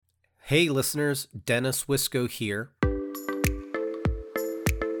Hey listeners, Dennis Wisco here.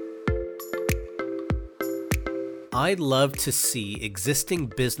 I love to see existing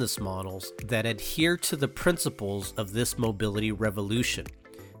business models that adhere to the principles of this mobility revolution.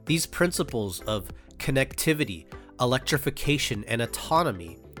 These principles of connectivity, electrification, and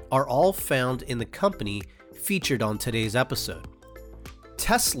autonomy are all found in the company featured on today's episode.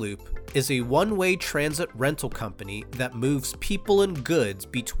 Tesloop is a one-way transit rental company that moves people and goods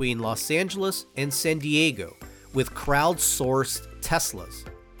between Los Angeles and San Diego with crowdsourced Teslas.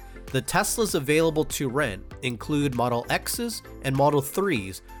 The Teslas available to rent include Model X's and Model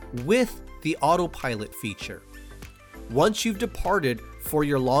 3s with the autopilot feature. Once you've departed for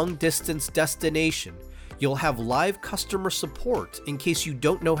your long-distance destination, you'll have live customer support in case you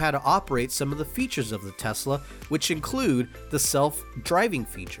don't know how to operate some of the features of the Tesla, which include the self-driving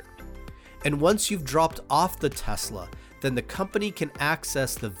feature. And once you've dropped off the Tesla, then the company can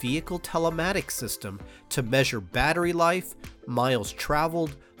access the vehicle telematics system to measure battery life, miles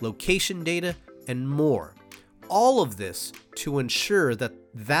traveled, location data, and more. All of this to ensure that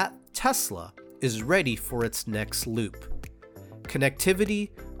Tesla is ready for its next loop. Connectivity,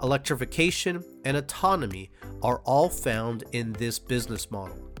 electrification, and autonomy are all found in this business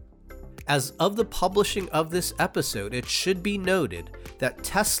model. As of the publishing of this episode, it should be noted that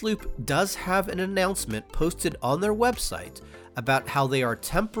Tesloop does have an announcement posted on their website about how they are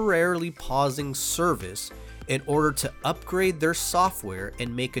temporarily pausing service in order to upgrade their software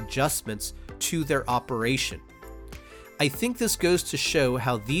and make adjustments to their operation. I think this goes to show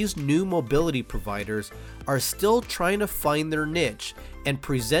how these new mobility providers are still trying to find their niche and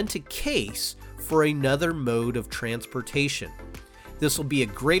present a case for another mode of transportation. This will be a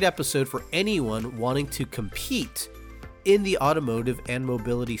great episode for anyone wanting to compete in the automotive and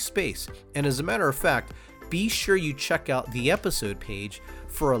mobility space. And as a matter of fact, be sure you check out the episode page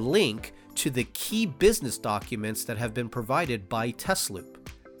for a link to the key business documents that have been provided by Tesloop.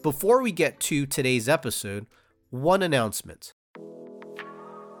 Before we get to today's episode, one announcement.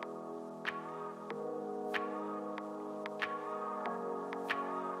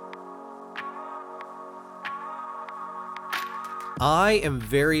 I am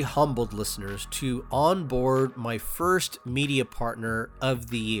very humbled, listeners, to onboard my first media partner of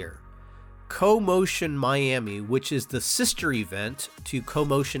the year. CoMotion Miami, which is the sister event to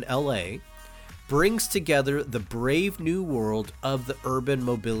CoMotion LA, brings together the brave new world of the urban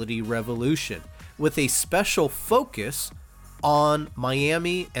mobility revolution with a special focus on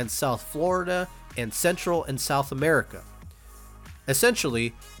Miami and South Florida and Central and South America.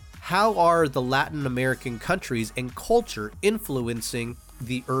 Essentially, how are the Latin American countries and culture influencing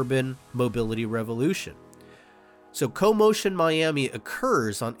the urban mobility revolution? So CoMotion Miami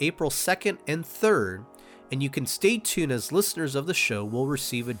occurs on April 2nd and 3rd, and you can stay tuned as listeners of the show will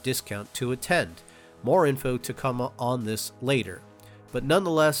receive a discount to attend. More info to come on this later. But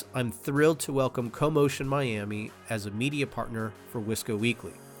nonetheless, I'm thrilled to welcome CoMotion Miami as a media partner for Wisco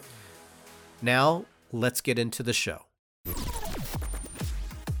Weekly. Now, let's get into the show.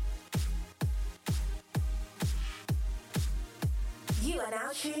 You are now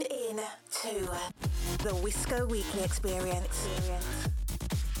tuned in to the Wisco Weekly Experience.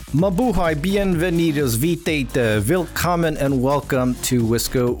 Mabuhay, bienvenidos, vitete, willkommen, and welcome to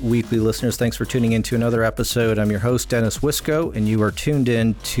Wisco Weekly listeners. Thanks for tuning in to another episode. I'm your host, Dennis Wisco, and you are tuned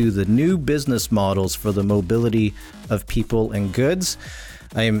in to the new business models for the mobility of people and goods.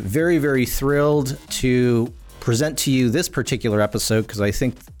 I am very, very thrilled to present to you this particular episode because I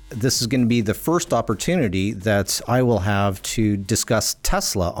think this is going to be the first opportunity that I will have to discuss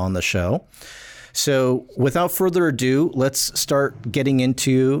Tesla on the show. So without further ado, let's start getting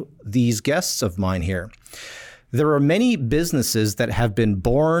into these guests of mine here. There are many businesses that have been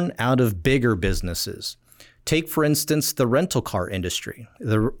born out of bigger businesses. Take, for instance, the rental car industry.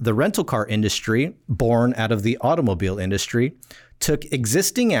 The rental car industry, born out of the automobile industry, took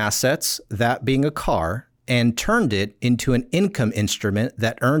existing assets, that being a car, and turned it into an income instrument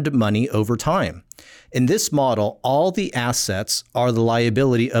that earned money over time. In this model, all the assets are the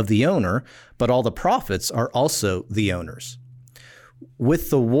liability of the owner, but all the profits are also the owner's.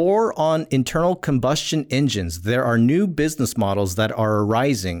 With the war on internal combustion engines, there are new business models that are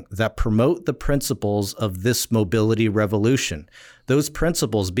arising that promote the principles of this mobility revolution. Those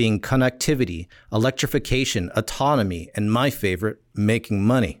principles being connectivity, electrification, autonomy, and my favorite, making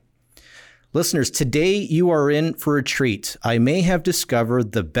money. Listeners, today you are in for a treat. I may have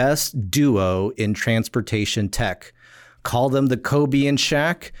discovered the best duo in transportation tech. Call them the Kobe and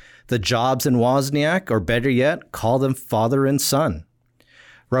Shaq, the Jobs and Wozniak, or better yet, call them father and son.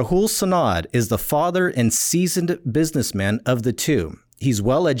 Rahul Sanad is the father and seasoned businessman of the two. He's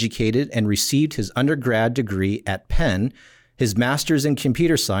well educated and received his undergrad degree at Penn, his master's in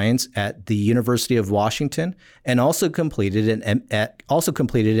computer science at the University of Washington, and also completed an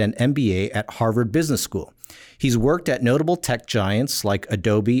MBA at Harvard Business School. He's worked at notable tech giants like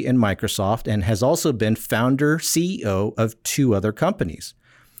Adobe and Microsoft and has also been founder, CEO of 2 other companies.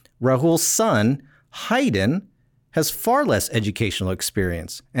 Rahul's son, Haydn, has far less educational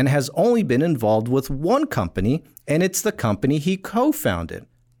experience and has only been involved with one company, and it's the company he co-founded,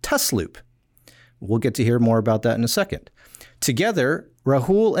 Tusloop. We'll get to hear more about that in a second. Together,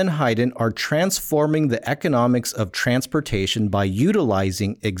 Rahul and Haydn are transforming the economics of transportation by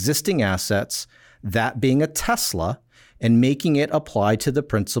utilizing existing assets, that being a Tesla, and making it apply to the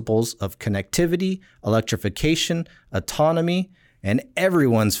principles of connectivity, electrification, autonomy, and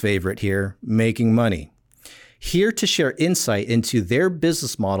everyone's favorite here, making money. Here to share insight into their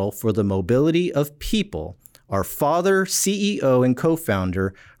business model for the mobility of people, our father, CEO, and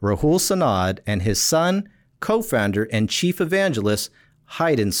co-founder, Rahul Sanad, and his son, co-founder and chief evangelist,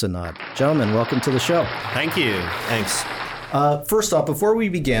 Haydn Sanad. Gentlemen, welcome to the show. Thank you. Thanks. First off, before we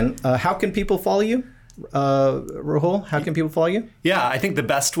begin, how can people follow you? Rahul, how can people follow you? Yeah, I think the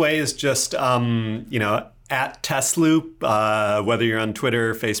best way is just, at Tesloop, whether you're on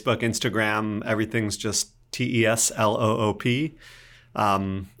Twitter, Facebook, Instagram, everything's just TESLOOP.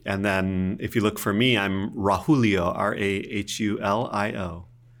 And then if you look for me, I'm Rahulio, RAHULIO.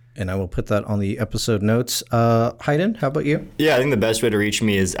 And I will put that on the episode notes. Haydn, how about you? Yeah, I think the best way to reach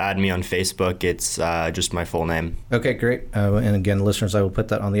me is add me on Facebook. It's just my full name. Okay, great. And again, listeners, I will put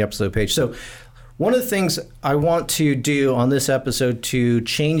that on the episode page. So one of the things I want to do on this episode to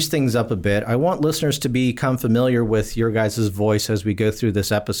change things up a bit, I want listeners to become familiar with your guys' voice as we go through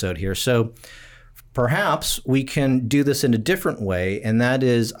this episode here. So perhaps we can do this in a different way, and that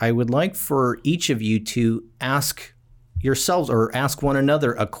is I would like for each of you to ask yourselves or ask one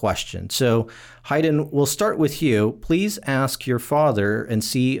another a question. So Haydn, we'll start with you. Please ask your father and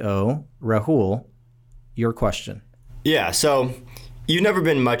CEO, Rahul, your question. Yeah, so you've never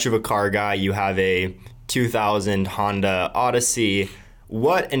been much of a car guy. You have a 2000 Honda Odyssey.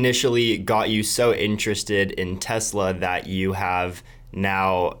 What initially got you so interested in Tesla that you have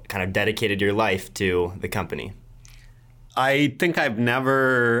now kind of dedicated your life to the company? I think I've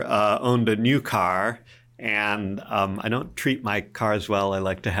never owned a new car. And I don't treat my cars well. I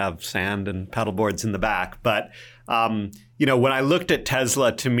like to have sand and pedal boards in the back. But, when I looked at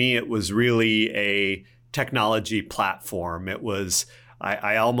Tesla, to me, it was really a technology platform. It was,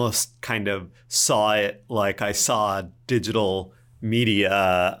 I almost kind of saw it like I saw digital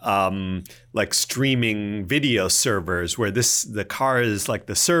media, like streaming video servers, where the car is like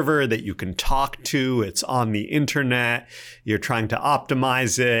the server that you can talk to. It's on the internet. You're trying to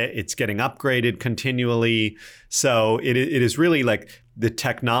optimize it. It's getting upgraded continually. So it is really like the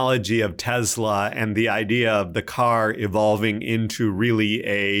technology of Tesla and the idea of the car evolving into really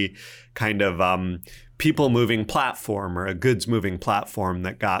a kind of people moving platform or a goods moving platform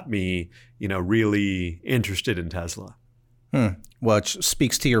that got me, really interested in Tesla. Well, it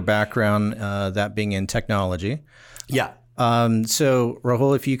speaks to your background, that being in technology. Yeah. So,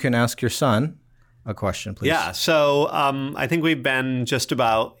 Rahul, if you can ask your son a question, please. Yeah. So I think we've been just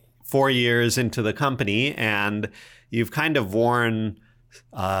about 4 years into the company, and you've kind of worn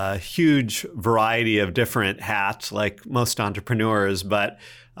a huge variety of different hats, like most entrepreneurs. But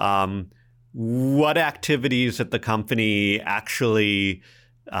what activities at the company actually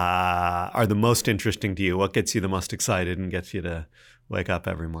are the most interesting to you? What gets you the most excited and gets you to wake up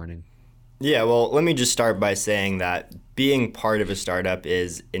every morning? Yeah, well, let me just start by saying that being part of a startup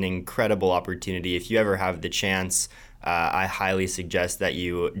is an incredible opportunity. If you ever have the chance, I highly suggest that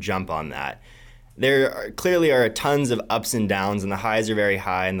you jump on that. There clearly are tons of ups and downs, and the highs are very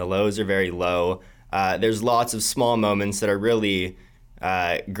high and the lows are very low. There's lots of small moments that are really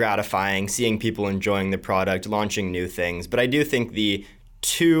gratifying, seeing people enjoying the product, launching new things. But I do think the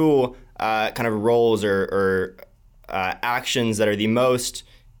 2 kind of roles or actions that are the most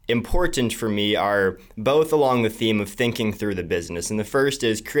important for me are both along the theme of thinking through the business. And the first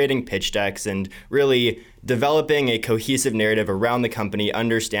is creating pitch decks and really developing a cohesive narrative around the company,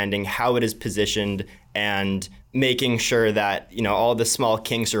 understanding how it is positioned and making sure that all the small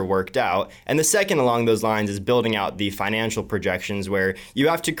kinks are worked out. And the second along those lines is building out the financial projections, where you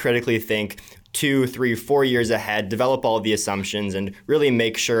have to critically think 2, 3, 4 years ahead, develop all the assumptions, and really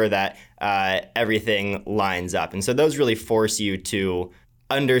make sure that everything lines up. And so those really force you to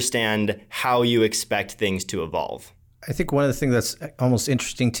understand how you expect things to evolve. I think one of the things that's almost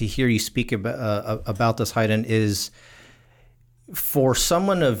interesting to hear you speak about this, Haydn, is For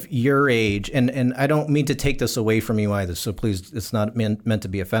someone of your age, and I don't mean to take this away from you either, so please, it's not meant to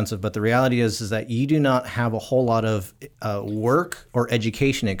be offensive, but the reality is that you do not have a whole lot of work or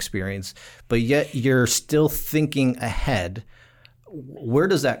education experience, but yet you're still thinking ahead. Where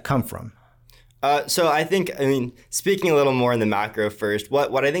does that come from? So I mean, speaking a little more in the macro first,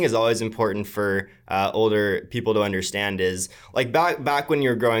 what I think is always important for older people to understand is, like, back when you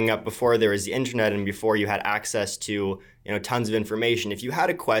were growing up, before there was the internet and before you had access to tons of information, if you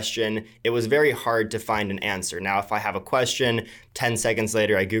had a question, it was very hard to find an answer. Now, if I have a question, 10 seconds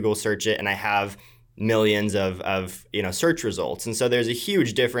later, I Google search it and I have millions of search results. And so there's a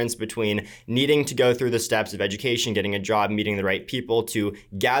huge difference between needing to go through the steps of education, getting a job, meeting the right people to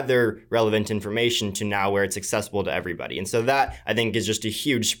gather relevant information to now where it's accessible to everybody. And so that, I think, is just a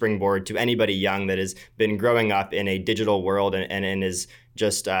huge springboard to anybody young that has been growing up in a digital world and is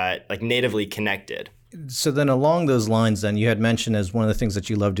just like natively connected. So then along those lines, then, you had mentioned as one of the things that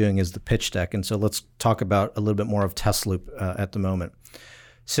you love doing is the pitch deck. And so let's talk about a little bit more of TestLoop at the moment.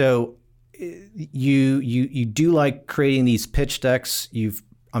 So you do like creating these pitch decks. You've,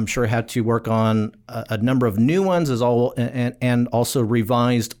 I'm sure, had to work on a number of new ones and also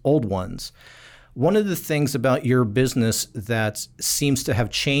revised old ones. One of the things about your business that seems to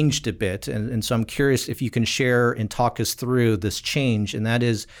have changed a bit, and so I'm curious if you can share and talk us through this change, and that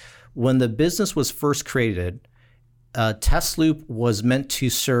is, when the business was first created, TestLoop was meant to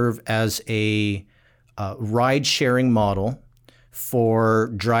serve as a ride-sharing model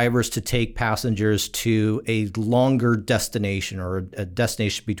for drivers to take passengers to a longer destination, or a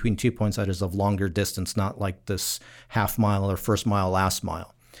destination between 2 points that is of longer distance, not like this half mile or first mile, last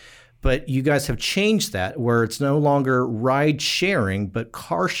mile. But you guys have changed that where it's no longer ride sharing, but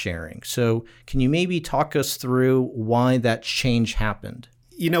car sharing. So can you maybe talk us through why that change happened?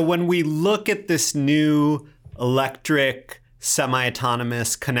 When we look at this new electric,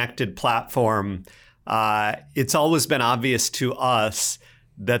 semi-autonomous connected platform, it's always been obvious to us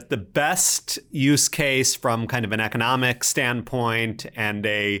that the best use case from kind of an economic standpoint and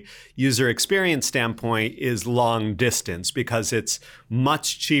a user experience standpoint is long distance, because it's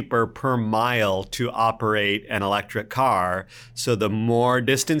much cheaper per mile to operate an electric car. So the more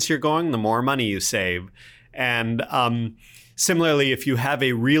distance you're going, the more money you save. And similarly, if you have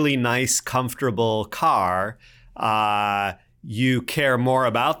a really nice, comfortable car, you care more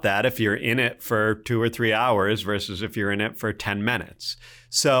about that if you're in it for 2 or 3 hours versus if you're in it for 10 minutes.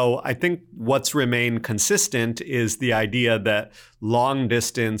 So I think what's remained consistent is the idea that long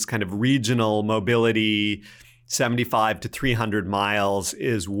distance, kind of regional mobility, 75 to 300 miles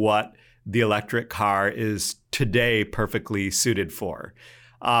is what the electric car is today perfectly suited for.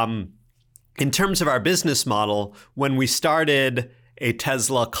 In terms of our business model, when we started, a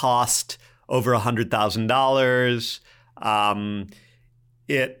Tesla cost over $100,000.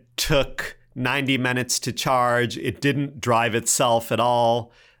 It took 90 minutes to charge. It didn't drive itself at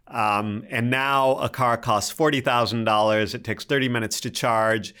all. And now a car costs $40,000. It takes 30 minutes to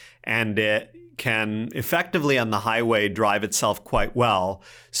charge, and it can effectively on the highway drive itself quite well.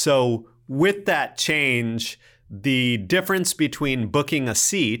 So with that change, the difference between booking a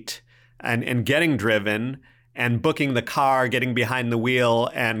seat and getting driven and booking the car, getting behind the wheel,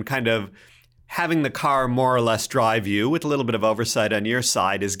 and kind of having the car more or less drive you with a little bit of oversight on your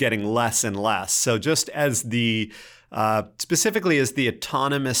side is getting less and less. So just as specifically as the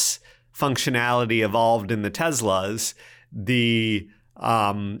autonomous functionality evolved in the Teslas, the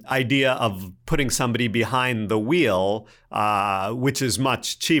idea of putting somebody behind the wheel, which is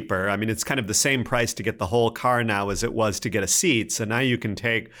much cheaper. I mean, it's kind of the same price to get the whole car now as it was to get a seat. So now you can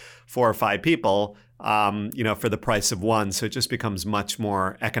take 4 or 5 people, for the price of one. So it just becomes much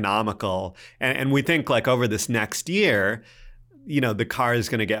more economical. And we think, like, over this next year, the car is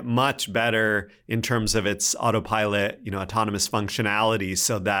going to get much better in terms of its autopilot, autonomous functionality,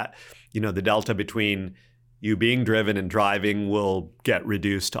 so that, the delta between you being driven and driving will get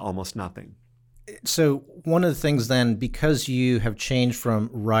reduced to almost nothing. So one of the things then, because you have changed from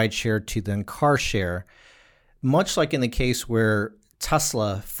rideshare to then car share, much like in the case where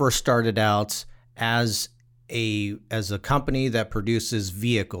Tesla first started out as a company that produces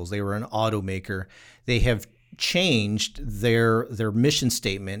vehicles, they were an automaker, they have changed their mission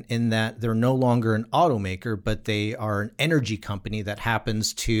statement in that they're no longer an automaker, but they are an energy company that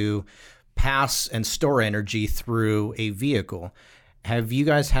happens to pass and store energy through a vehicle. Have you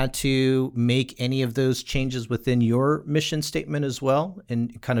guys had to make any of those changes within your mission statement as well,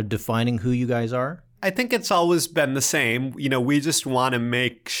 in kind of defining who you guys are? I think it's always been the same. We just want to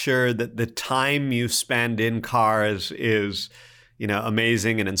make sure that the time you spend in cars is,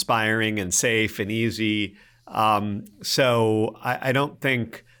 amazing and inspiring and safe and easy. So I don't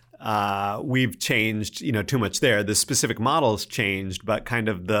think we've changed, too much there. The specific models changed, but kind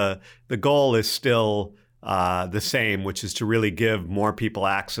of the goal is still the same, which is to really give more people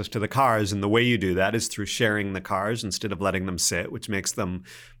access to the cars. And the way you do that is through sharing the cars instead of letting them sit, which makes them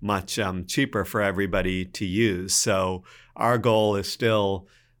much cheaper for everybody to use. So our goal is still,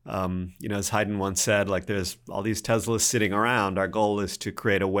 as Hayden once said, like there's all these Teslas sitting around. Our goal is to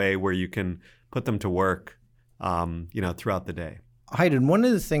create a way where you can put them to work, throughout the day. Hayden, one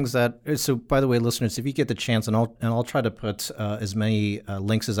of the things so by the way, listeners, if you get the chance, and I'll try to put as many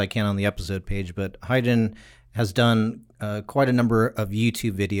links as I can on the episode page, but Hayden has done quite a number of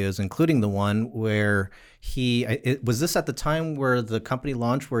YouTube videos, including the one where was this at the time where the company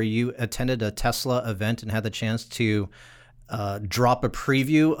launched, where you attended a Tesla event and had the chance to drop a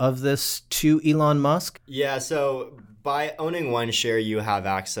preview of this to Elon Musk? Yeah, so by owning one share, you have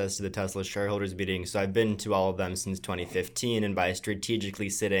access to the Tesla shareholders meeting. So I've been to all of them since 2015, and by strategically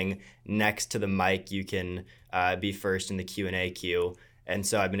sitting next to the mic, you can be first in the Q&A queue. And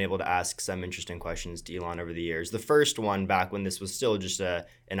so I've been able to ask some interesting questions to Elon over the years. The first one, back when this was still just an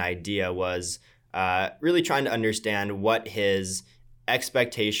idea, was really trying to understand what his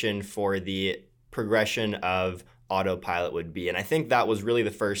expectation for the progression of autopilot would be. And I think that was really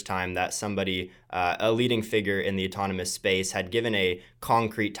the first time that somebody, a leading figure in the autonomous space, had given a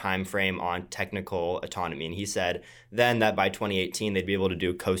concrete time frame on technical autonomy. And he said then that by 2018, they'd be able to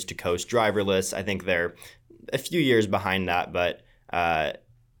do coast-to-coast driverless. I think they're a few years behind that, but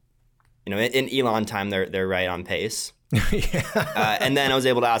in Elon time, they're right on pace. And then I was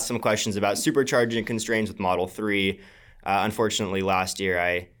able to ask some questions about supercharging constraints with Model 3. Unfortunately, last year,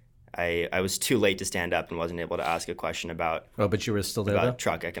 I was too late to stand up and wasn't able to ask a question about. Oh, but you were still there, about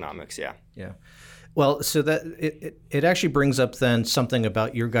truck economics. Yeah. Yeah. Well, so that it actually brings up then something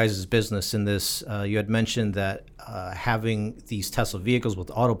about your guys' business in this. You had mentioned that having these Tesla vehicles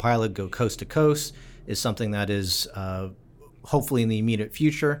with autopilot go coast to coast is something that is hopefully in the immediate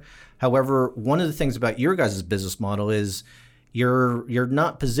future. However, one of the things about your guys' business model is you're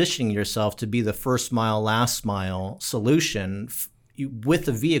not positioning yourself to be the first mile, last mile solution with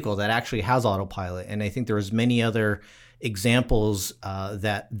a vehicle that actually has autopilot. And I think there's many other examples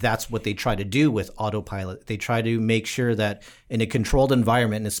that's what they try to do with autopilot. They try to make sure that in a controlled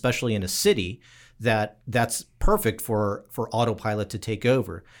environment, and especially in a city, that's perfect for autopilot to take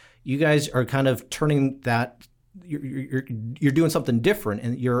over. You guys are kind of turning that, you're doing something different,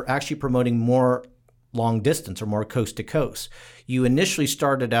 and you're actually promoting more long distance or more coast to coast. You initially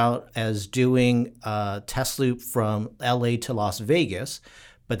started out as doing test loop from LA to Las Vegas,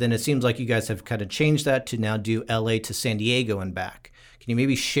 but then it seems like you guys have kind of changed that to now do LA to San Diego and back. Can you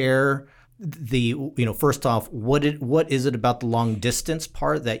maybe share first off, what is it about the long distance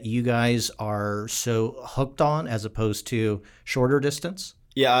part that you guys are so hooked on as opposed to shorter distance?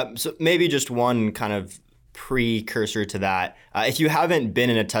 Yeah, so maybe just one kind of precursor to that. If you haven't been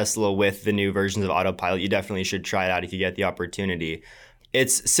in a Tesla with the new versions of autopilot, you definitely should try it out if you get the opportunity.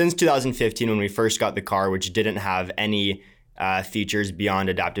 It's since 2015 when we first got the car, which didn't have any features beyond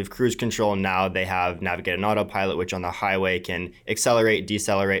adaptive cruise control. Now they have Navigate and Autopilot, which on the highway can accelerate,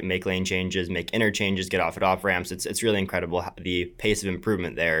 decelerate, make lane changes, make interchanges, get off at off ramps. It's really incredible the pace of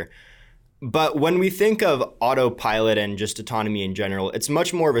improvement there. But when we think of autopilot and just autonomy in general, it's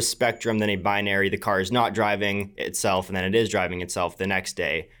much more of a spectrum than a binary. The car is not driving itself and then it is driving itself the next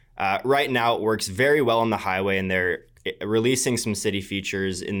day. Right now, it works very well on the highway, and they're releasing some city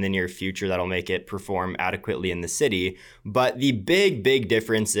features in the near future that'll make it perform adequately in the city. But the big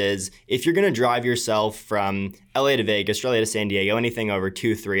difference is if you're going to drive yourself from LA to Vegas, LA to San Diego, anything over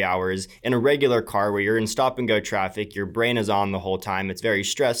 2-3 hours in a regular car where you're in stop and go traffic, your brain is on the whole time. It's very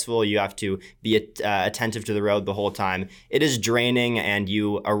stressful. You have to be attentive to the road the whole time. It is draining, and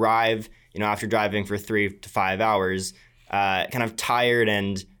you arrive, after driving for 3 to 5 hours, kind of tired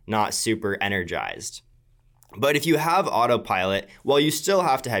and not super energized. But if you have autopilot, while you still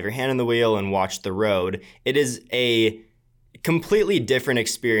have to have your hand on the wheel and watch the road, it is a completely different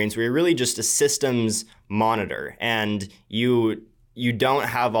experience where you're really just a systems monitor, and you don't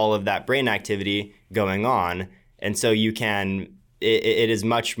have all of that brain activity going on. And so it is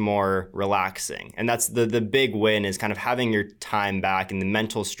much more relaxing. And that's the big win, is kind of having your time back and the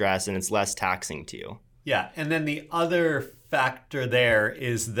mental stress, and it's less taxing to you. Yeah. And then the other factor there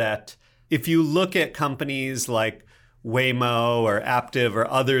is that if you look at companies like Waymo or Aptiv or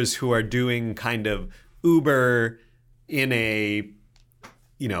others who are doing kind of Uber in a,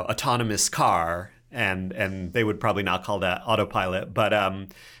 autonomous car, and they would probably not call that autopilot, but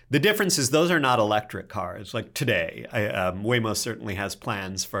the difference is those are not electric cars like today. Waymo certainly has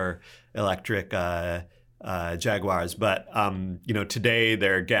plans for electric Jaguars. But, today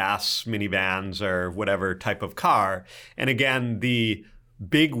they're gas minivans or whatever type of car. And again, the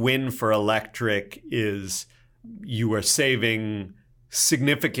big win for electric is you are saving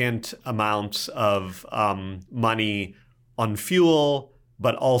significant amounts of money on fuel,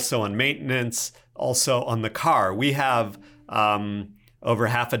 but also on maintenance, also on the car. We have over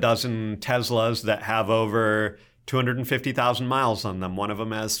half a dozen Teslas that have over 250,000 miles on them. One of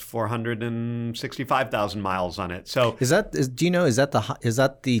them has 465,000 miles on it. So is that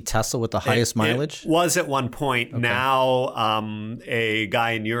the Tesla with the highest mileage? It was at one point. Okay. Now, a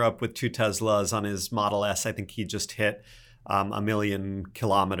guy in Europe with 2 Teslas on his Model S, I think he just hit 1 million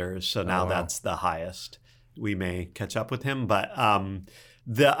kilometers. So now that's the highest. We may catch up with him, but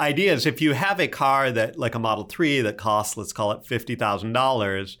the idea is if you have a car that, like a Model 3 that costs, let's call it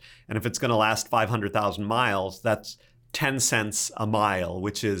 $50,000, and if it's going to last 500,000 miles, that's 10 cents a mile,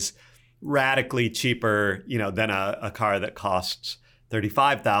 which is radically cheaper, than a car that costs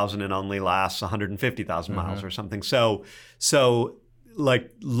 35,000 and only lasts 150,000 miles or something. So like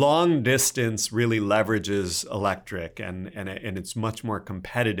long distance really leverages electric, and it's much more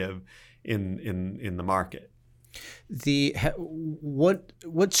competitive in the market.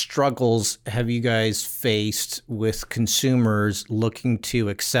 What struggles have you guys faced with consumers looking to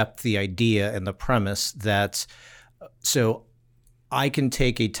accept the idea and the premise that so I can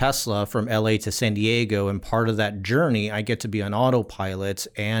take a Tesla from LA to San Diego, and part of that journey I get to be on autopilot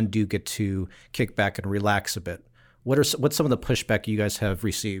and do get to kick back and relax a bit? What's some of the pushback you guys have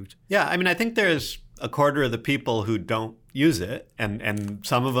received? Yeah, I think there's a quarter of the people who don't use it, and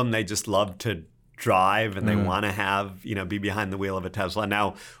some of them they just love to drive and they want to have, be behind the wheel of a Tesla.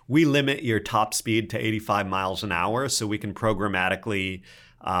 Now, we limit your top speed to 85 miles an hour, so we can programmatically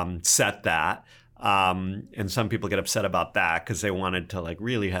set that. And some people get upset about that because they wanted to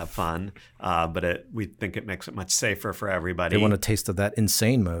really have fun, but we think it makes it much safer for everybody. They want a taste of that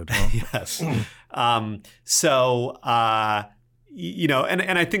insane mode. Huh? Yes. And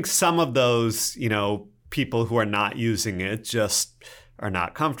I think some of those, people who are not using it just are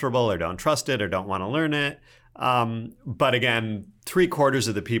not comfortable or don't trust it or don't want to learn it. But again, 3/4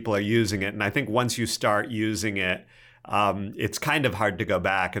 of the people are using it. And I think once you start using it, it's kind of hard to go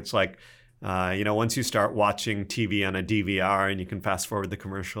back. It's like, once you start watching TV on a DVR and you can fast forward the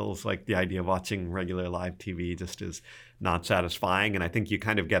commercials, like the idea of watching regular live TV just is not satisfying. And I think you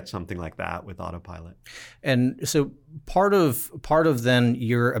kind of get something like that with autopilot. And so part of then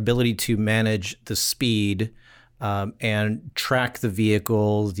your ability to manage the speed and track the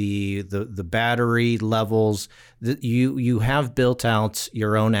vehicle, the battery levels, you have built out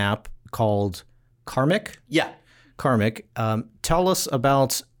your own app called Karmic? Yeah. Karmic. Tell us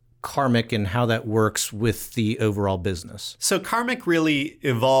about Karmic and how that works with the overall business. So Karmic really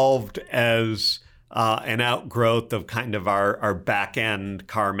evolved as an outgrowth of kind of our back-end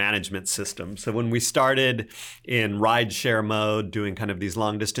car management system. So when we started in rideshare mode, doing kind of these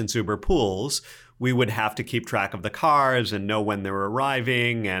long-distance Uber pools, we would have to keep track of the cars and know when they were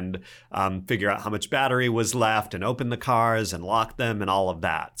arriving and figure out how much battery was left and open the cars and lock them and all of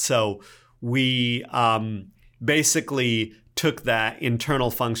that. So we basically took that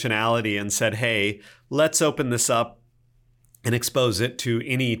internal functionality and said, hey, let's open this up and expose it to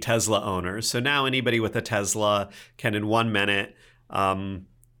any Tesla owner. So now anybody with a Tesla can in 1 minute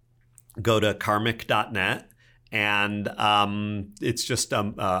go to karmic.net. And it's just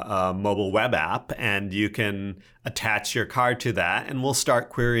a mobile web app, and you can attach your car to that, and we'll start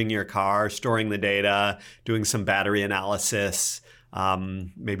querying your car, storing the data, doing some battery analysis,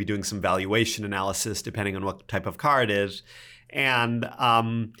 maybe doing some valuation analysis, depending on what type of car it is. And,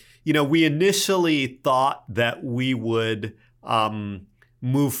 we initially thought that we would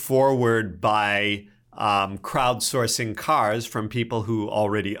move forward by crowdsourcing cars from people who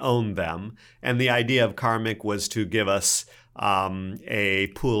already own them. And the idea of Karmic was to give us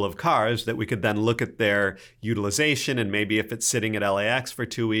a pool of cars that we could then look at their utilization. And maybe if it's sitting at LAX for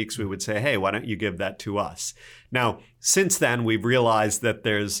 2 weeks, we would say, hey, why don't you give that to us? Now, since then, we've realized that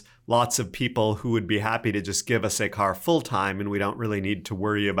there's lots of people who would be happy to just give us a car full time, and we don't really need to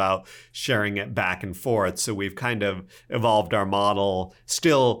worry about sharing it back and forth. So we've kind of evolved our model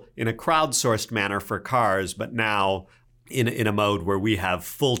still in a crowdsourced manner for cars, but now in a mode where we have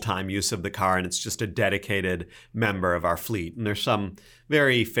full-time use of the car and it's just a dedicated member of our fleet. And there's some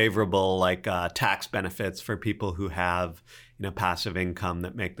very favorable tax benefits for people who have passive income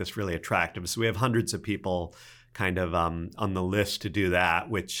that make this really attractive. So we have hundreds of people kind of on the list to do that,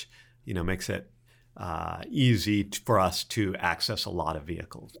 which makes it easy for us to access a lot of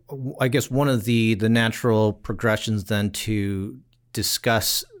vehicles. I guess one of the natural progressions then to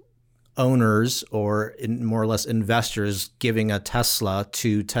discuss owners or more or less investors giving a Tesla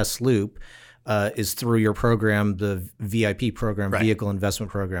to Tesloop is through your program, the VIP program, Right. Vehicle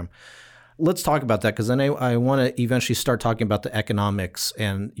Investment Program. Let's talk about that, because then I want to eventually start talking about the economics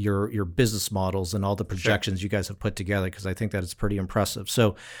and your business models and all the projections you guys have put together, because I think that it's pretty impressive.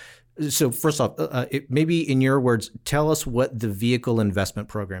 So first off, maybe in your words, tell us what the Vehicle Investment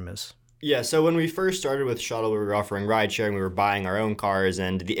Program is. Yeah, so when we first started with Shuttle, we were offering ride sharing, we were buying our own cars,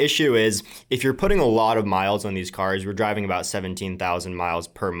 and the issue is if you're putting a lot of miles on these cars, we're driving about 17,000 miles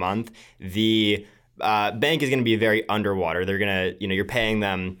per month, the bank is going to be very underwater. They're going to, you're paying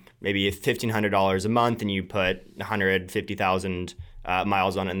them maybe $1,500 a month and you put 150,000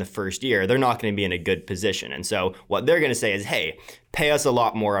 miles on it in the first year. They're not going to be in a good position. And so what they're going to say is, hey, pay us a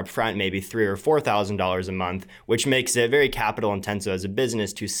lot more upfront, maybe $3,000 or $4,000 a month, which makes it very capital intensive as a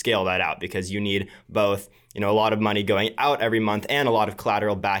business to scale that out, because you need both, a lot of money going out every month and a lot of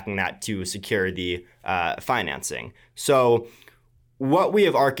collateral backing that to secure the financing. So what we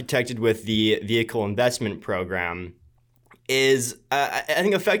have architected with the Vehicle Investment Program is, I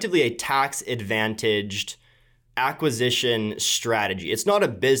think, effectively a tax-advantaged acquisition strategy. It's not a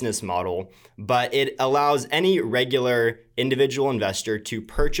business model, but it allows any regular individual investor to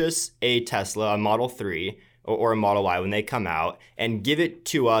purchase a Tesla, a Model 3, or a Model Y when they come out, and give it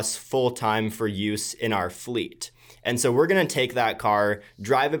to us full-time for use in our fleet. And so we're going to take that car,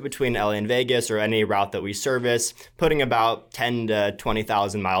 drive it between LA and Vegas or any route that we service, putting about 10 to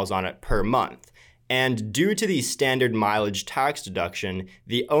 20,000 miles on it per month. And due to the standard mileage tax deduction,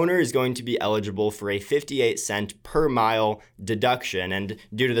 the owner is going to be eligible for a 58-cent per mile deduction. And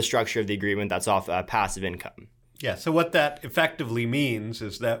due to the structure of the agreement, that's off passive income. Yeah, so what that effectively means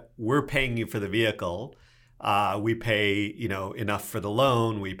is that we're paying you for the vehicle. We pay, enough for the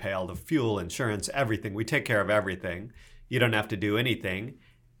loan. We pay all the fuel, insurance, everything. We take care of everything. You don't have to do anything.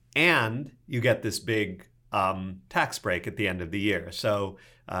 And you get this big tax break at the end of the year. So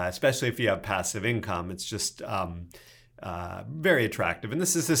especially if you have passive income, it's just very attractive. And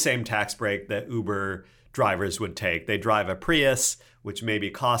this is the same tax break that Uber drivers would take. They drive a Prius, which maybe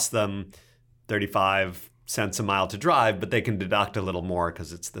costs them 35 cents a mile to drive, but they can deduct a little more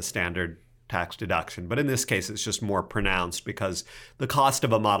because it's the standard tax deduction. But in this case, it's just more pronounced because the cost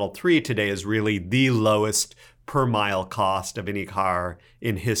of a Model 3 today is really the lowest per mile cost of any car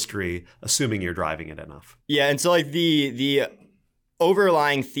in history, assuming you're driving it enough. Yeah, and so the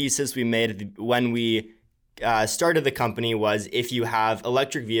overlying thesis we made when we started the company was, if you have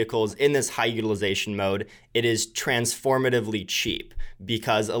electric vehicles in this high utilization mode, it is transformatively cheap,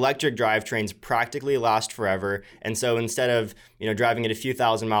 because electric drivetrains practically last forever. And so instead of driving it a few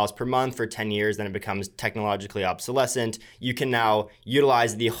thousand miles per month for 10 years, then it becomes technologically obsolescent. You can now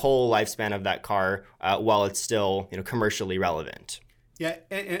utilize the whole lifespan of that car while it's still commercially relevant. Yeah,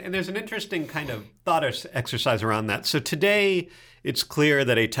 and there's an interesting kind of thought exercise around that. So today, it's clear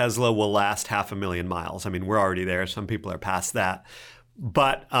that a Tesla will last 500,000 miles. I mean, we're already there. Some people are past that.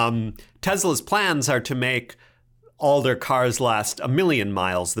 But Tesla's plans are to make all their cars last 1 million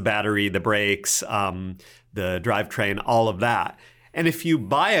miles, the battery, the brakes, the drivetrain, all of that. And if you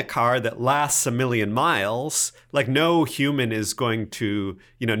buy a car that lasts 1 million miles, like no human is going to,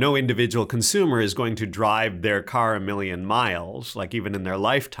 no individual consumer is going to drive their car 1 million miles, like even in their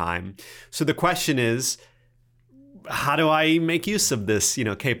lifetime. So the question is, how do I make use of this,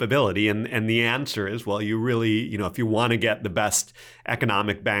 capability? And the answer is, well, you really, if you want to get the best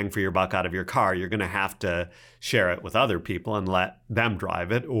economic bang for your buck out of your car, you're going to have to share it with other people and let them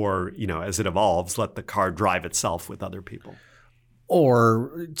drive it. Or, as it evolves, let the car drive itself with other people.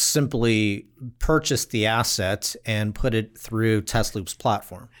 Or simply purchase the asset and put it through Tesloop's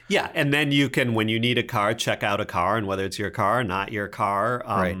platform. Yeah, and then you can, when you need a car, check out a car, and whether it's your car or not your car,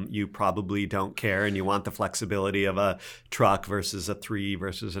 right. You probably don't care, and you want the flexibility of a truck versus a 3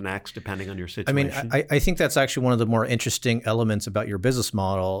 versus an X, depending on your situation. I mean, I think that's actually one of the more interesting elements about your business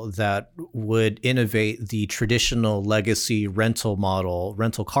model that would innovate the traditional legacy rental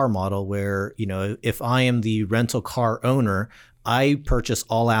car model, where, if I am the rental car owner, I purchase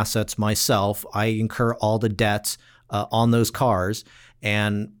all assets myself. I incur all the debts on those cars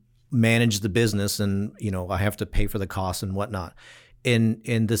and manage the business, and I have to pay for the costs and whatnot. In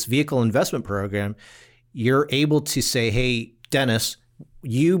this vehicle investment program, you're able to say, "Hey, Dennis,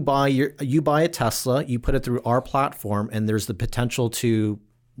 you buy a Tesla, you put it through our platform, and there's the potential to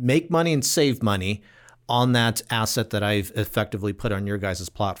make money and save money on that asset that I've effectively put on your guys'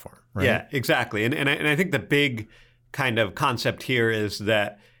 platform." Right? Yeah, exactly. And I think the big kind of concept here is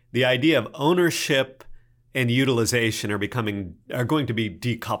that the idea of ownership and utilization are going to be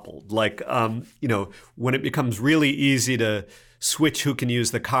decoupled. Like, when it becomes really easy to switch who can use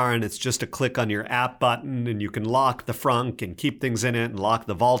the car, and it's just a click on your app button, and you can lock the frunk and keep things in it and lock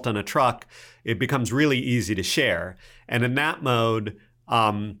the vault on a truck, it becomes really easy to share. And in that mode,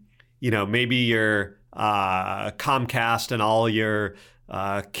 maybe your Comcast and all your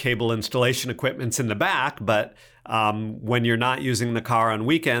cable installation equipment's in the back, but when you're not using the car on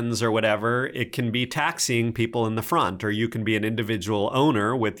weekends or whatever, it can be taxiing people in the front, or you can be an individual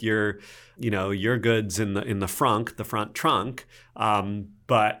owner with your goods in the front trunk.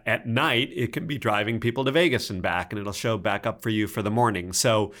 But at night, it can be driving people to Vegas and back, and it'll show back up for you for the morning.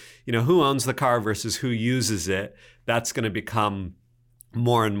 So, who owns the car versus who uses it, that's going to become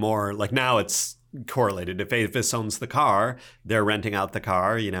more and more, like now it's correlated. If Avis owns the car, they're renting out the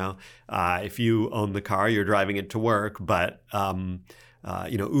car. If you own the car, you're driving it to work. But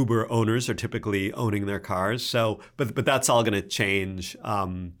Uber owners are typically owning their cars. So, but that's all going to change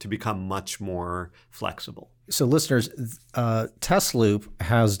to become much more flexible. So, listeners, Testloop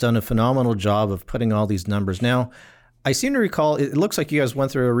has done a phenomenal job of putting all these numbers. Now, I seem to recall it looks like you guys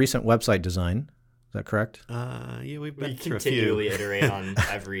went through a recent website design. Is that correct? Yeah, we've been we through continually a few. iterate on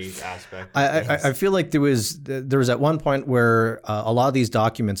every aspect. I feel like there was at one point where a lot of these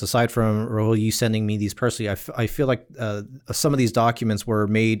documents, aside from Rahul, you sending me these personally, I feel like some of these documents were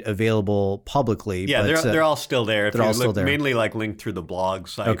made available publicly. Yeah, but, they're all still there. They're all still there. Mainly like linked through the blog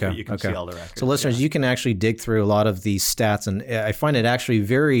site, but you can see all the records. So listeners, you can actually dig through a lot of these stats, and I find it actually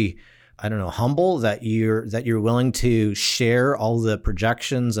very, humble that you're willing to share all the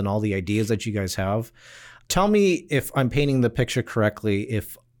projections and all the ideas that you guys have. Tell me if I'm painting the picture correctly,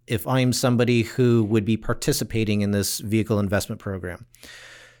 if I'm somebody who would be participating in this vehicle investment program.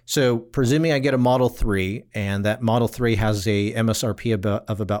 So presuming I get a Model 3, and that Model 3 has a MSRP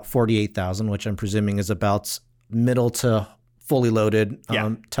of about $48,000, which I'm presuming is about middle to fully loaded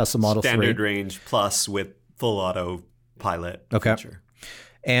Tesla Model 3. Standard range plus with full autopilot feature.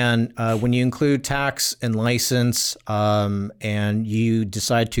 And when you include tax and license, and you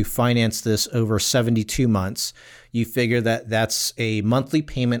decide to finance this over 72 months, you figure that that's a monthly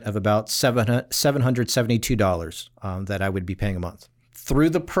payment of about $772 that I would be paying a month. Through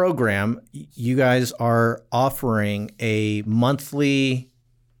the program, you guys are offering a monthly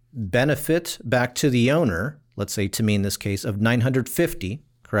benefit back to the owner, let's say to me in this case, of $950,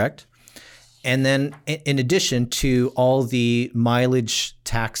 correct? And then in addition to all the mileage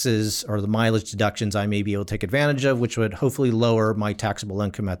taxes or the mileage deductions I may be able to take advantage of, which would hopefully lower my taxable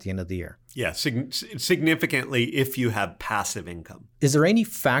income at the end of the year. Yeah, significantly if you have passive income. Is there any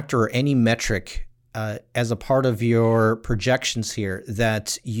factor or any metric as a part of your projections here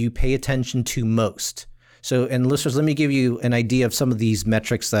that you pay attention to most? So, and listeners, let me give you an idea of some of these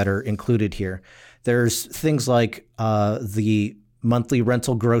metrics that are included here. There's things like the monthly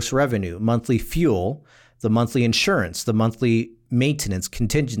rental gross revenue, monthly fuel, the monthly insurance, the monthly maintenance,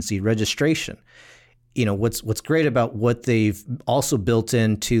 contingency, registration. What's great about what they've also built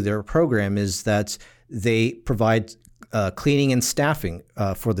into their program is that they provide cleaning and staffing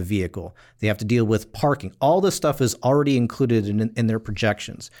for the vehicle. They have to deal with parking. All this stuff is already included in their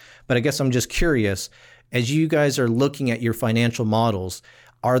projections. But I guess I'm just curious, as you guys are looking at your financial models,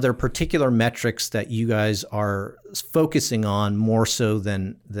 are there particular metrics that you guys are focusing on more so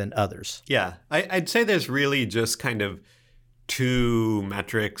than others? Yeah, I'd say there's really just kind of two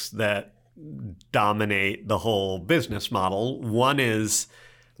metrics that dominate the whole business model. One is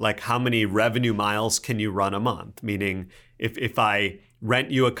like how many revenue miles can you run a month? Meaning if I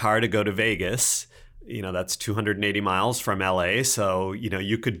rent you a car to go to Vegas, that's 280 miles from LA. So,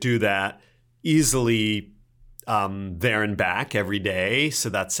 you could do that easily there and back every day. So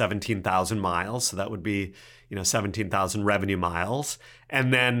that's 17,000 miles. So that would be, 17,000 revenue miles.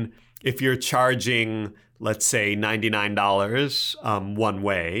 And then if you're charging, let's say $99 one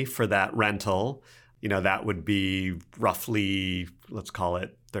way for that rental, that would be roughly, let's call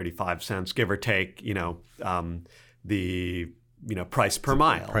it 35 cents, give or take, the price per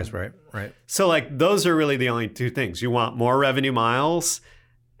mile. Price, right. So like those are really the only two things. You want more revenue miles,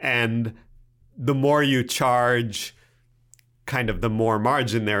 and the more you charge, kind of the more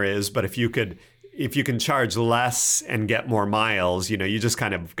margin there is. But if you can charge less and get more miles, you just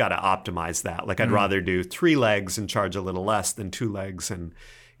kind of got to optimize that. Like I'd rather do 3 legs and charge a little less than 2 legs and,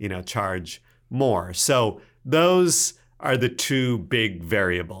 charge more. So those are the two big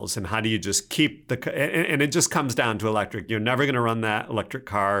variables. And how do you just keep and it just comes down to electric. You're never going to run that electric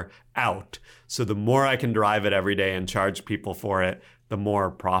car out. So the more I can drive it every day and charge people for it, the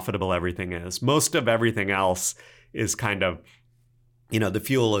more profitable everything is. Most of everything else is kind of the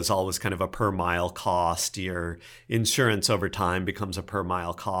fuel is always kind of a per mile cost. Your insurance over time becomes a per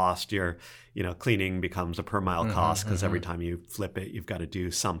mile cost. Your, cleaning becomes a per mile cost because every time you flip it, you've got to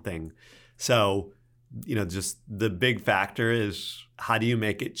do something. So, just the big factor is how do you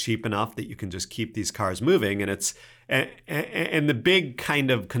make it cheap enough that you can just keep these cars moving? And the big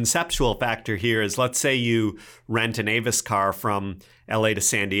kind of conceptual factor here is, let's say you rent an Avis car from LA to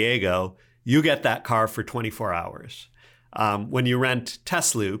San Diego, you get that car for 24 hours. When you rent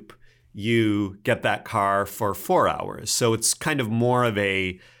Tesloop, you get that car for 4 hours. So it's kind of more of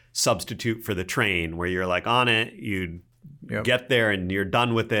a substitute for the train where you're like on it, you get there and you're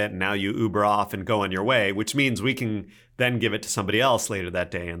done with it, and now you Uber off and go on your way, which means we can then give it to somebody else later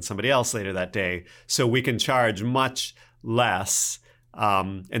that day and somebody else later that day. So we can charge much less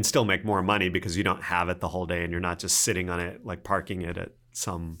and still make more money because you don't have it the whole day and you're not just sitting on it, like parking it at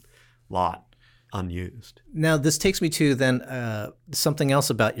some lot unused. Now, this takes me to then something else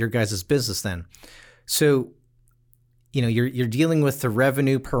about your guys' business then. So, you're dealing with the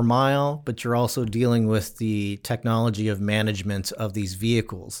revenue per mile, but you're also dealing with the technology of management of these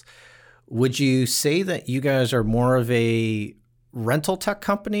vehicles. Would you say that you guys are more of a rental tech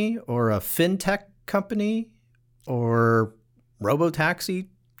company or a fintech company or robotaxi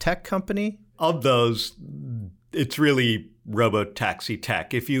tech company? Of those, it's really robotaxi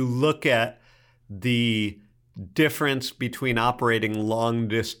tech. If you look at the difference between operating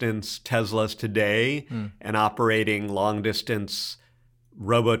long-distance Teslas today and operating long-distance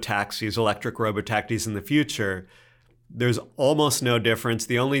robotaxis, electric robotaxis in the future, there's almost no difference.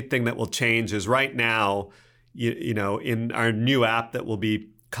 The only thing that will change is right now, in our new app that will be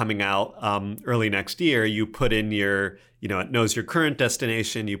coming out early next year, you put in your, it knows your current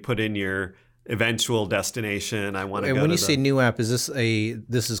destination, you put in your eventual destination. I want to go. And when you say new app, is this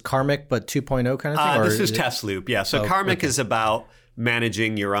is Karmic but 2.0 kind of thing? This is Tesloop, yeah. So Karmic is about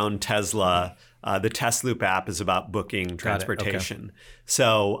managing your own Tesla. The Tesloop app is about booking transportation. Okay.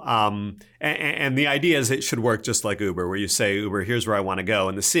 So, and the idea is it should work just like Uber, where you say, Uber, here's where I want to go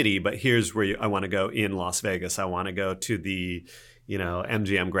in the city, but here's where I want to go in Las Vegas. I want to go to the,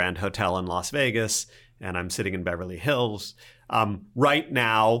 MGM Grand Hotel in Las Vegas, and I'm sitting in Beverly Hills. Right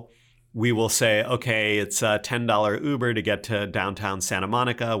now, we will say, okay, it's a $10 Uber to get to downtown Santa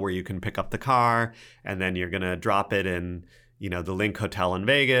Monica, where you can pick up the car, and then you're going to drop it in, the Link Hotel in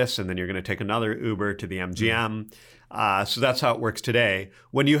Vegas, and then you're going to take another Uber to the MGM. So that's how it works today.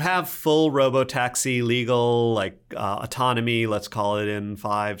 When you have full robotaxi legal, like autonomy, let's call it in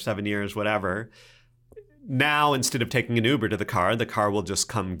 5-7 years, whatever, now instead of taking an Uber to the car will just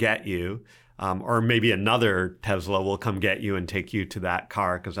come get you. Or maybe another Tesla will come get you and take you to that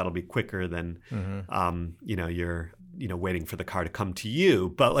car because that'll be quicker than, you're, waiting for the car to come to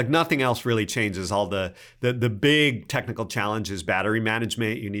you. But like nothing else really changes. All the big technical challenge is battery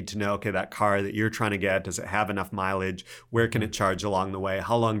management. You need to know, okay, that car that you're trying to get, does it have enough mileage? Where can it charge along the way?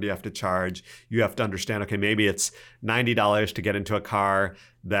 How long do you have to charge? You have to understand, okay, maybe it's $90 to get into a car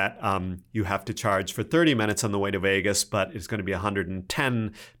that you have to charge for 30 minutes on the way to Vegas, but it's going to be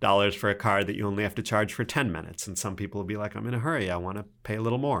 $110 for a car that you only have to charge for 10 minutes. And some people will be like, I'm in a hurry, I want to pay a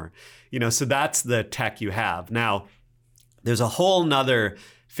little more. So that's the tech you have. Now, there's a whole nother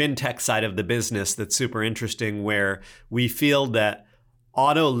fintech side of the business that's super interesting, where we feel that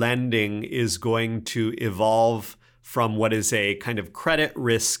auto lending is going to evolve from what is a kind of credit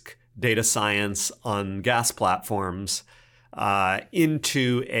risk data science on gas platforms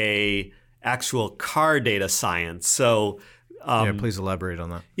into a actual car data science. So please elaborate on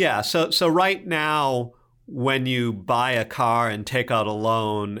that. Yeah. So right now, when you buy a car and take out a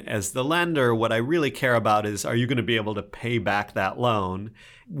loan as the lender, what I really care about is, are you going to be able to pay back that loan?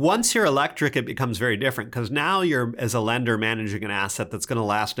 Once you're electric, it becomes very different, because now you're, as a lender, managing an asset that's going to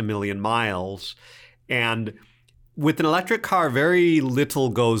last 1 million miles. And with an electric car, very little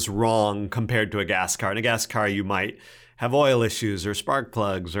goes wrong compared to a gas car. In a gas car, you might have oil issues or spark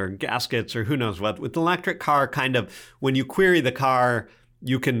plugs or gaskets or who knows what. With an electric car, kind of, when you query the car,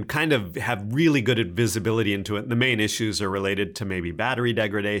 you can kind of have really good visibility into it. And the main issues are related to maybe battery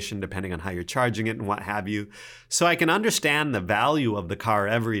degradation, depending on how you're charging it and what have you. So I can understand the value of the car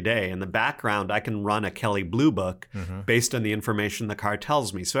every day. In the background, I can run a Kelley Blue Book based on the information the car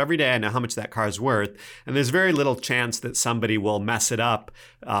tells me. So every day I know how much that car is worth. And there's very little chance that somebody will mess it up,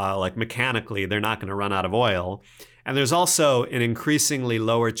 like mechanically. They're not going to run out of oil. And there's also an increasingly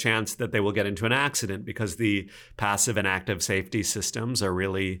lower chance that they will get into an accident, because the passive and active safety systems are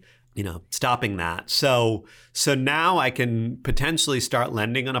really stopping that. So now I can potentially start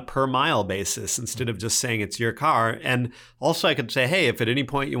lending on a per mile basis instead of just saying it's your car. And also I could say, hey, if at any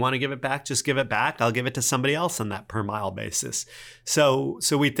point you want to give it back, just give it back. I'll give it to somebody else on that per mile basis. So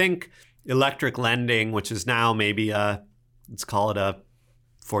we think electric lending, which is now maybe let's call it a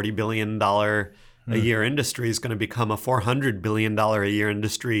 $40 billion a year industry, is going to become a $400 billion a year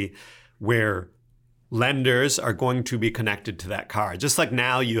industry where lenders are going to be connected to that car. Just like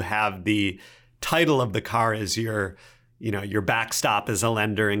now you have the title of the car as your backstop as a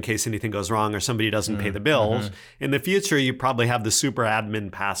lender in case anything goes wrong or somebody doesn't pay the bills. In the future, you probably have the super admin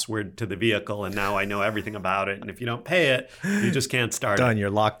password to the vehicle, and now I know everything about it. And if you don't pay it, you just can't start it. Done, you're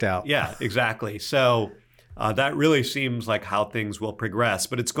locked out. Yeah, exactly. So that really seems like how things will progress,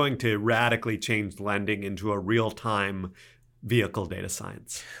 but it's going to radically change lending into a real-time vehicle data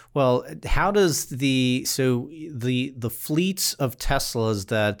science. Well, how does the fleets of Teslas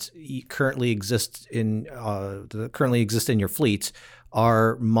that currently exist in your fleets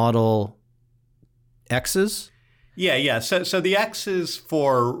are Model X's? Yeah. So the X's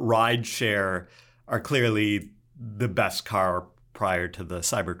for rideshare are clearly the best car prior to the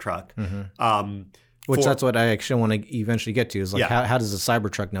Cybertruck. That's what I actually want to eventually get to is like how does the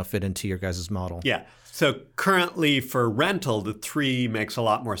Cybertruck now fit into your guys' model? Yeah. So currently for rental, the 3 makes a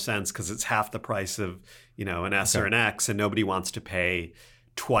lot more sense because it's half the price of, an S or an X, and nobody wants to pay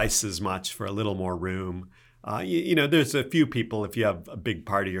twice as much for a little more room. There's a few people if you have a big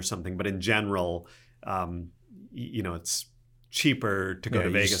party or something, but in general, it's cheaper to go to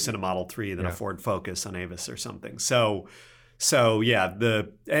Vegas in a Model 3 than a Ford Focus on Avis or something. So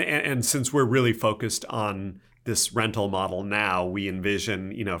and since we're really focused on this rental model now, we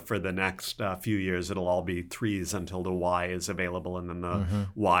envision, for the next few years, it'll all be 3s until the Y is available. And then the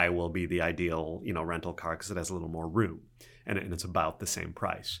Y will be the ideal, rental car because it has a little more room and it's about the same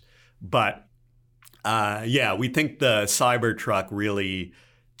price. But we think the Cybertruck really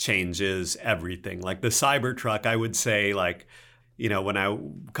changes everything. Like the Cybertruck, I would say when a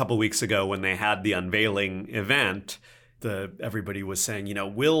couple weeks ago when they had the unveiling event, everybody was saying,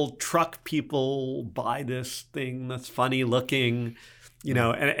 will truck people buy this thing that's funny looking?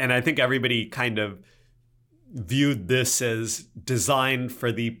 And I think everybody kind of viewed this as designed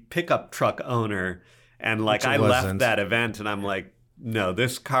for the pickup truck owner. And I left that event and I'm like, no,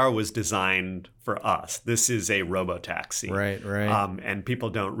 this car was designed for us. This is a robotaxi. Right. And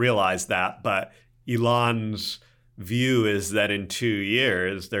people don't realize that. But Elon's view is that in 2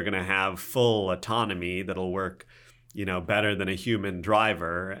 years, they're going to have full autonomy that'll work better than a human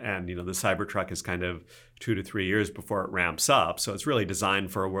driver. And, the Cybertruck is kind of 2 to 3 years before it ramps up. So it's really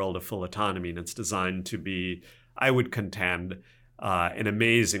designed for a world of full autonomy. And it's designed to be, I would contend, an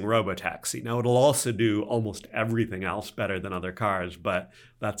amazing robotaxi. Now, it'll also do almost everything else better than other cars, but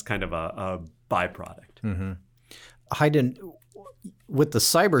that's kind of a byproduct. Hayden, with the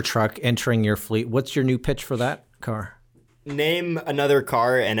Cybertruck entering your fleet, what's your new pitch for that car? Name another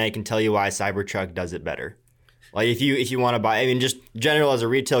car and I can tell you why Cybertruck does it better. Like if you want to buy, just general as a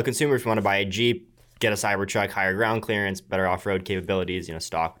retail consumer, if you want to buy a Jeep, get a Cybertruck, higher ground clearance, better off-road capabilities,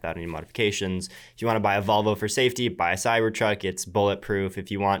 stock without any modifications. If you want to buy a Volvo for safety, buy a Cybertruck. It's bulletproof. If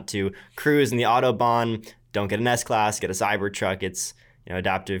you want to cruise in the Autobahn, don't get an S-Class, get a Cybertruck. It's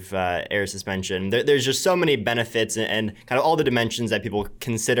adaptive air suspension. There's just so many benefits and kind of all the dimensions that people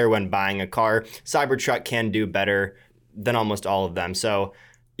consider when buying a car. Cybertruck can do better than almost all of them. So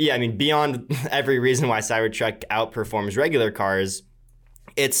yeah, beyond every reason why Cybertruck outperforms regular cars,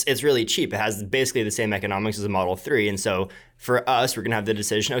 it's really cheap. It has basically the same economics as a Model 3. And so for us, we're going to have the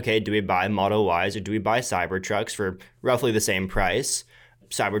decision, okay, do we buy Model Ys or do we buy Cybertrucks for roughly the same price?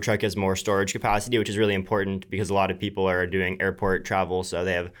 Cybertruck has more storage capacity, which is really important because a lot of people are doing airport travel, so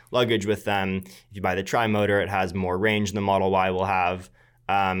they have luggage with them. If you buy the Tri-Motor, it has more range than the Model Y will have.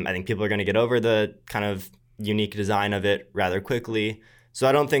 I think people are going to get over the kind of unique design of it rather quickly. So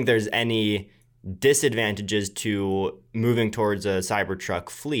I don't think there's any disadvantages to moving towards a Cybertruck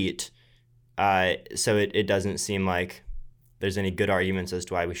fleet. So it doesn't seem like there's any good arguments as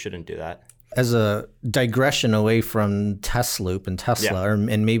to why we shouldn't do that. As a digression away from Tesla and Tesla,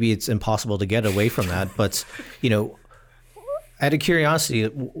 and maybe it's impossible to get away from that, but out of curiosity,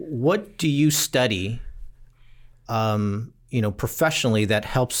 what do you study, professionally that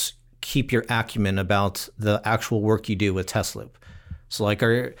helps keep your acumen about the actual work you do with Tesla? So,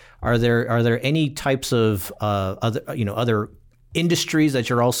 are there any types of other industries that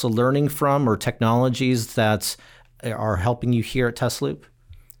you're also learning from, or technologies that are helping you here at Tesla?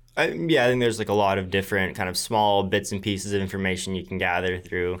 I think there's like a lot of different kind of small bits and pieces of information you can gather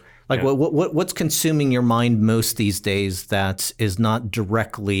through. Like what's consuming your mind most these days that is not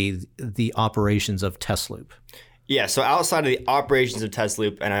directly the operations of TestLoop? Yeah, so outside of the operations of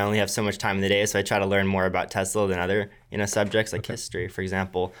TestLoop, and I only have so much time in the day, so I try to learn more about Tesla than other subjects like history, for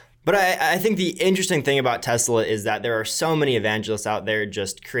example. But I think the interesting thing about Tesla is that there are so many evangelists out there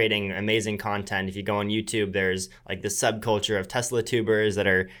just creating amazing content. If you go on YouTube, there's like this subculture of Tesla tubers that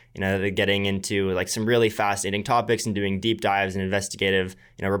are, they're getting into like some really fascinating topics and doing deep dives and investigative,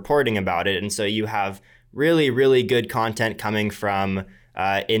 reporting about it. And so you have really, really good content coming from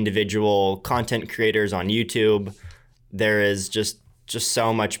individual content creators on YouTube. There is just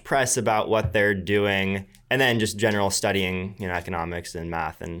so much press about what they're doing. And then just general studying, economics and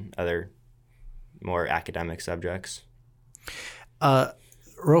math and other more academic subjects.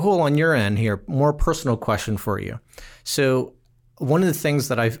 Rahul, on your end here, more personal question for you. So one of the things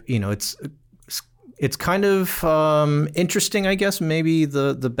that I've, it's kind of interesting, I guess, maybe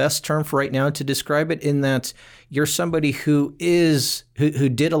the best term for right now to describe it, in that you're somebody who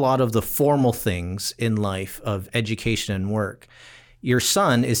did a lot of the formal things in life of education and work. Your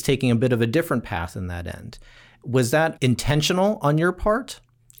son is taking a bit of a different path in that end. Was that intentional on your part?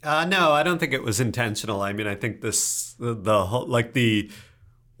 No, I don't think it was intentional. I mean, I think the whole, like the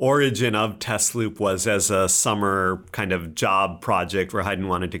origin of TestLoop was as a summer kind of job project where Hayden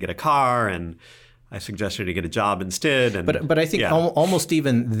wanted to get a car, and I suggested he get a job instead. And but I think almost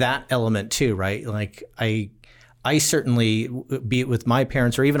even that element too, right? Like I certainly, be it with my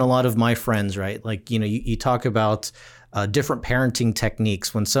parents or even a lot of my friends, right? Like, you talk about different parenting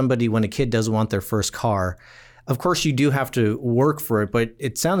techniques. When a kid doesn't want their first car, of course you do have to work for it, but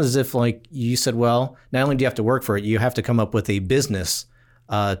it sounds as if like you said, well, not only do you have to work for it, you have to come up with a business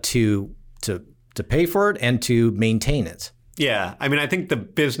to pay for it and to maintain it. Yeah. I mean, I think the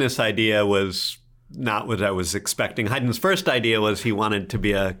business idea was not what I was expecting. Hayden's first idea was he wanted to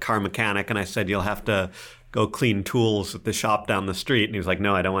be a car mechanic, and I said, you'll have to go clean tools at the shop down the street. And he was like,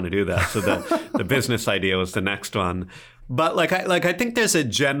 no, I don't want to do that. So the business idea was the next one. But I think there's a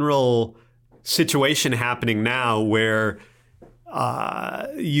general situation happening now where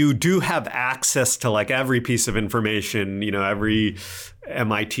you do have access to like every piece of information, every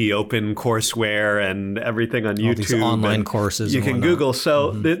MIT open courseware and everything on YouTube. These online courses. You can Google.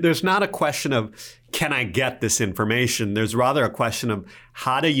 So there's not a question of, can I get this information? There's rather a question of,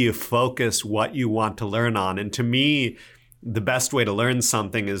 how do you focus what you want to learn on? And to me, the best way to learn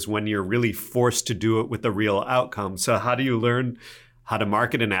something is when you're really forced to do it with a real outcome. So how do you learn how to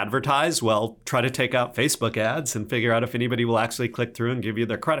market and advertise? Well, try to take out Facebook ads and figure out if anybody will actually click through and give you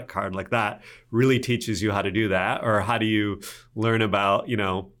their credit card. Like that really teaches you how to do that. Or how do you learn about,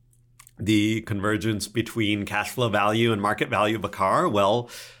 the convergence between cash flow value and market value of a car? Well,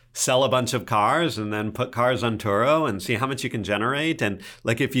 sell a bunch of cars and then put cars on Turo and see how much you can generate. And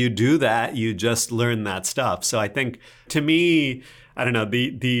like, if you do that, you just learn that stuff. So I think, to me, I don't know,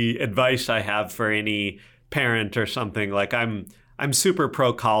 the advice I have for any parent or something, like I'm super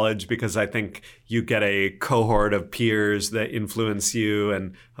pro college because I think you get a cohort of peers that influence you,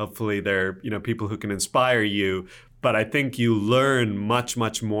 and hopefully they're, people who can inspire you. But I think you learn much,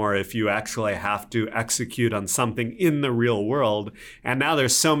 much more if you actually have to execute on something in the real world. And now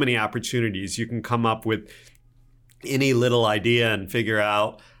there's so many opportunities. You can come up with any little idea and figure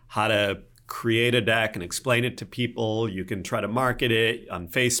out how to create a deck and explain it to people. You can try to market it on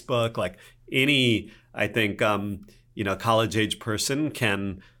Facebook. Like any, I think, college age person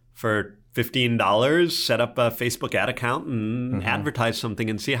can, for $15, set up a Facebook ad account and advertise something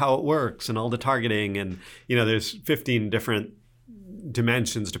and see how it works and all the targeting. And, there's 15 different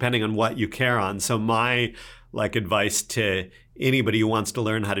dimensions depending on what you care on. So my advice to anybody who wants to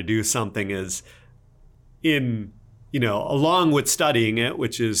learn how to do something is, along with studying it,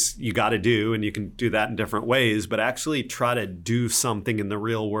 which is you got to do, and you can do that in different ways, but actually try to do something in the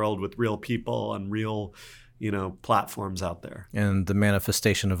real world with real people and real platforms out there. And the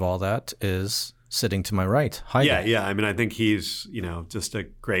manifestation of all that is sitting to my right. Hayden. Yeah. I mean, I think he's, just a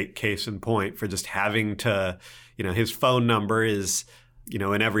great case in point for just having to, his phone number is,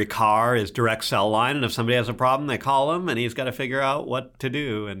 in every car, is direct cell line. And if somebody has a problem, they call him and he's got to figure out what to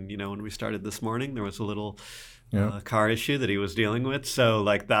do. And, when we started this morning, there was a little car issue that he was dealing with. So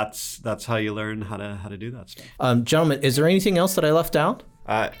that's how you learn how to do that stuff. Gentlemen, is there anything else that I left out?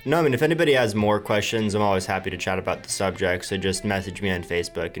 No, I mean, if anybody has more questions, I'm always happy to chat about the subject. So just message me on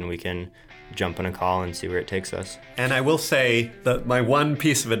Facebook and we can jump on a call and see where it takes us. And I will say that my one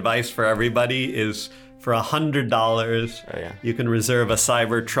piece of advice for everybody is, for $100, you can reserve a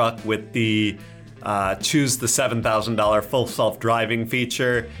Cybertruck with the choose the $7,000 full self-driving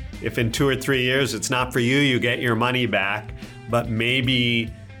feature. If in 2 or 3 years it's not for you, you get your money back. But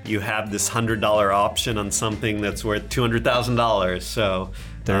maybe you have this $100 option on something that's worth $200,000. So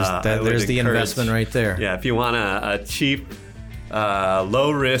there's the investment right there. Yeah, if you want a cheap,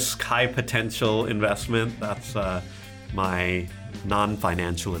 low-risk, high-potential investment, that's my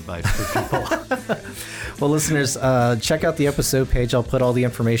non-financial advice for people. Well, listeners, check out the episode page. I'll put all the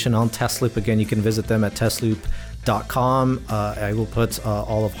information on TestLoop. Again, you can visit them at testloop.com. I will put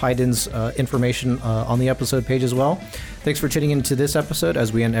all of Haydn's information on the episode page as well. Thanks for tuning into this episode.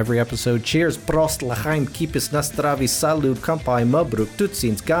 As we end every episode, cheers, prost, lachaim, kipis, nastravi, salud, kampai, mabruk,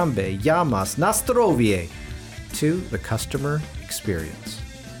 tutsins, gambe, yamas, nastrovie, to the customer experience.